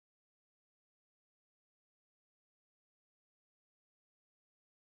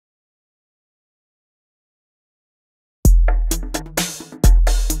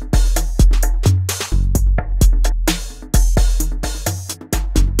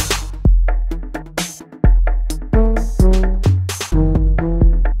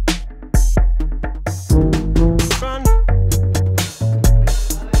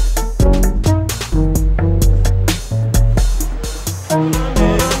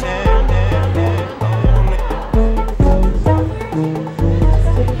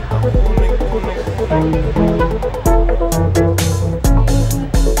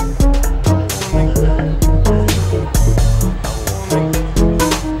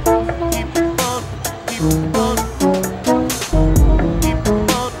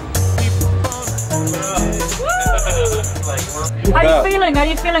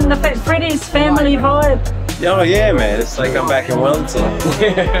feeling? Oh yeah, man. It's like I'm back in Wellington.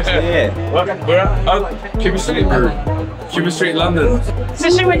 Yeah. We're at Cuba St. Cuba St, London.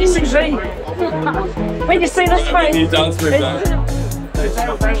 Especially when you see V. When you see this face. You dance with that.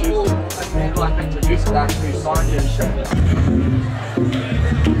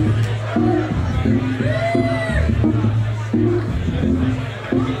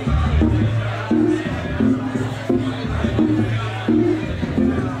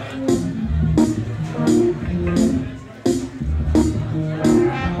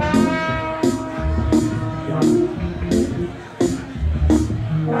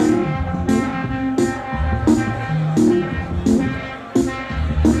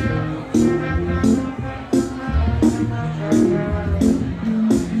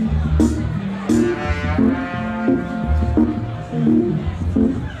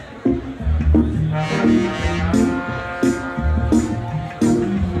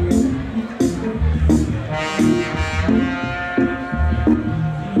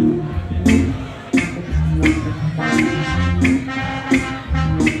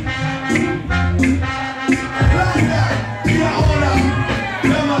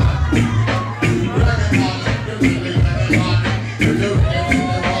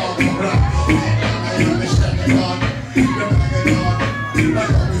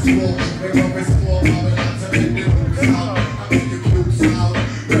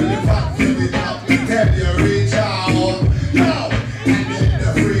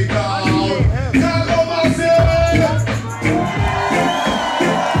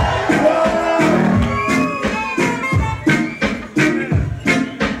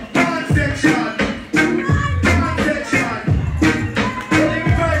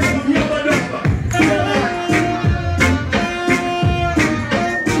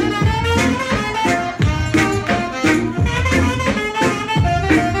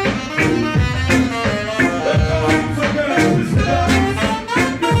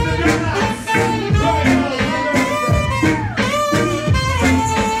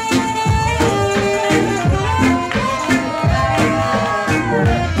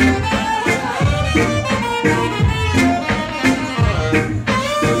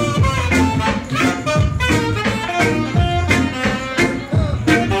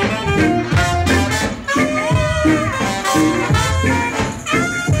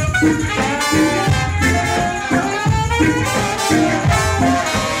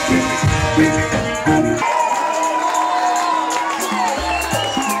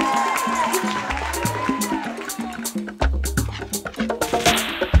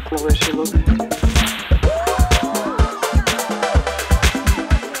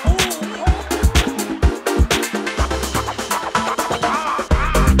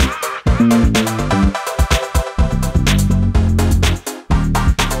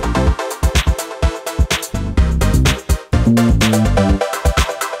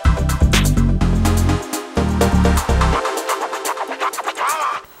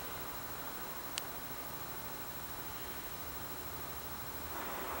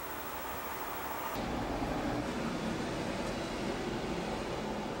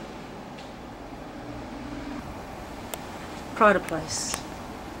 Pride of place.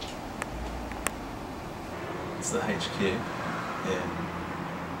 It's the HQ. Yeah.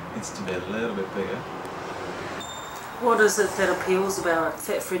 It's to be a little bit bigger. What is it that appeals about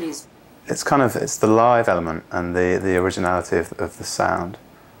Fat Freddys? It's the live element and the originality of the sound,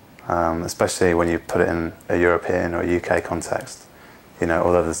 especially when you put it in a European or UK context. You know,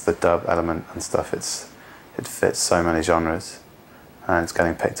 although there's the dub element and stuff, it fits so many genres, and it's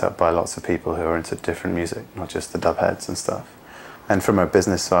getting picked up by lots of people who are into different music, not just the dub heads and stuff. And from a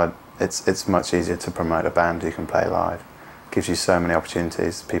business side, it's much easier to promote a band who can play live. It gives you so many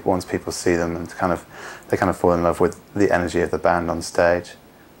opportunities. Once people see them, and they kind of fall in love with the energy of the band on stage,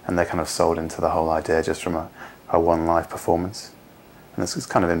 and they're kind of sold into the whole idea just from a one live performance. And it's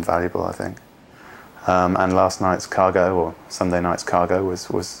kind of invaluable, I think. And last night's Cargo, or Sunday night's Cargo,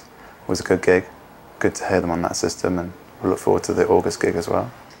 was a good gig. Good to hear them on that system, and we look forward to the August gig as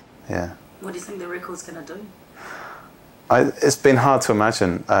well. Yeah. What do you think the record's going to do? It's been hard to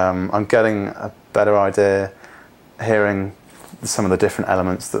imagine. I'm getting a better idea, hearing some of the different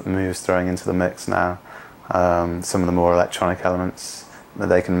elements that Moo's throwing into the mix now. Some of the more electronic elements, that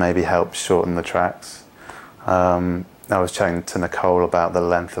they can maybe help shorten the tracks. I was chatting to Nicole about the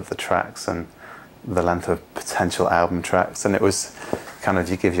length of the tracks and the length of potential album tracks, and it was kind of,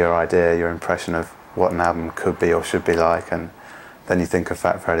 you give your idea, your impression of what an album could be or should be like, and then you think of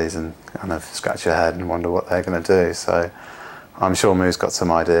Fat Freddys and kind of scratch your head and wonder what they're going to do. So I'm sure Moo's got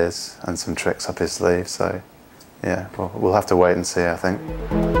some ideas and some tricks up his sleeve, so yeah, we'll have to wait and see, I think.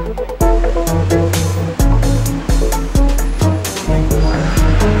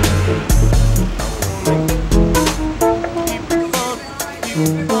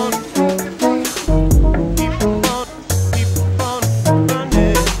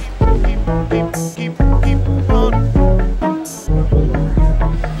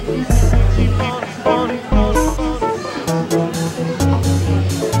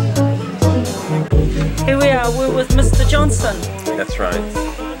 Here we are, we're with Mr. Johnson. That's right.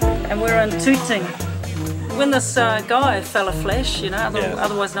 And we're in Tooting. When this guy, fella Flash, you know, Yes.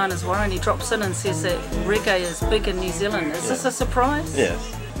 otherwise known as Warren, he drops in and says that reggae is big in New Zealand. Is this a surprise? Yes.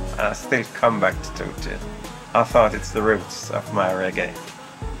 I still come back to Tooting. I thought it's the roots of my reggae.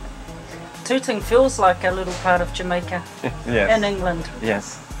 Tooting feels like a little part of Jamaica Yes. in England.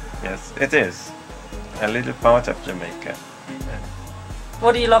 Yes. Yes, it is. A little part of Jamaica.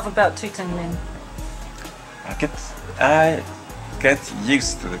 What do you love about Tooting then? I get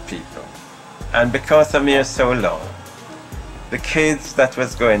used to the people. And because I'm here so long, the kids that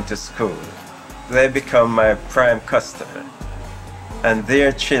was going to school, they become my prime customer. And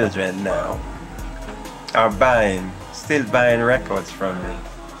their children now are still buying records from me.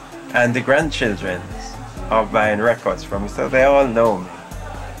 And the grandchildren are buying records from me, so they all know me.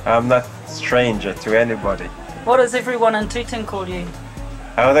 I'm not a stranger to anybody. What does everyone in Tooting call you?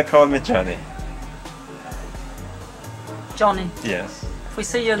 How they call me Johnny? Johnny. Yes, If we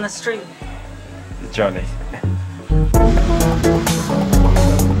see you in the street. Johnny.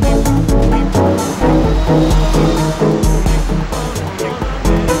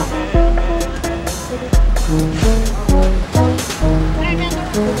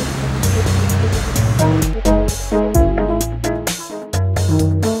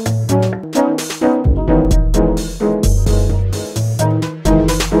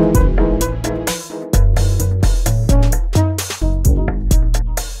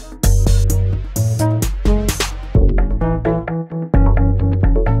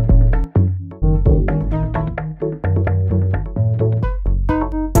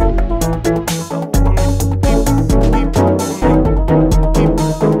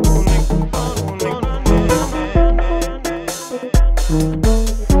 Tooting.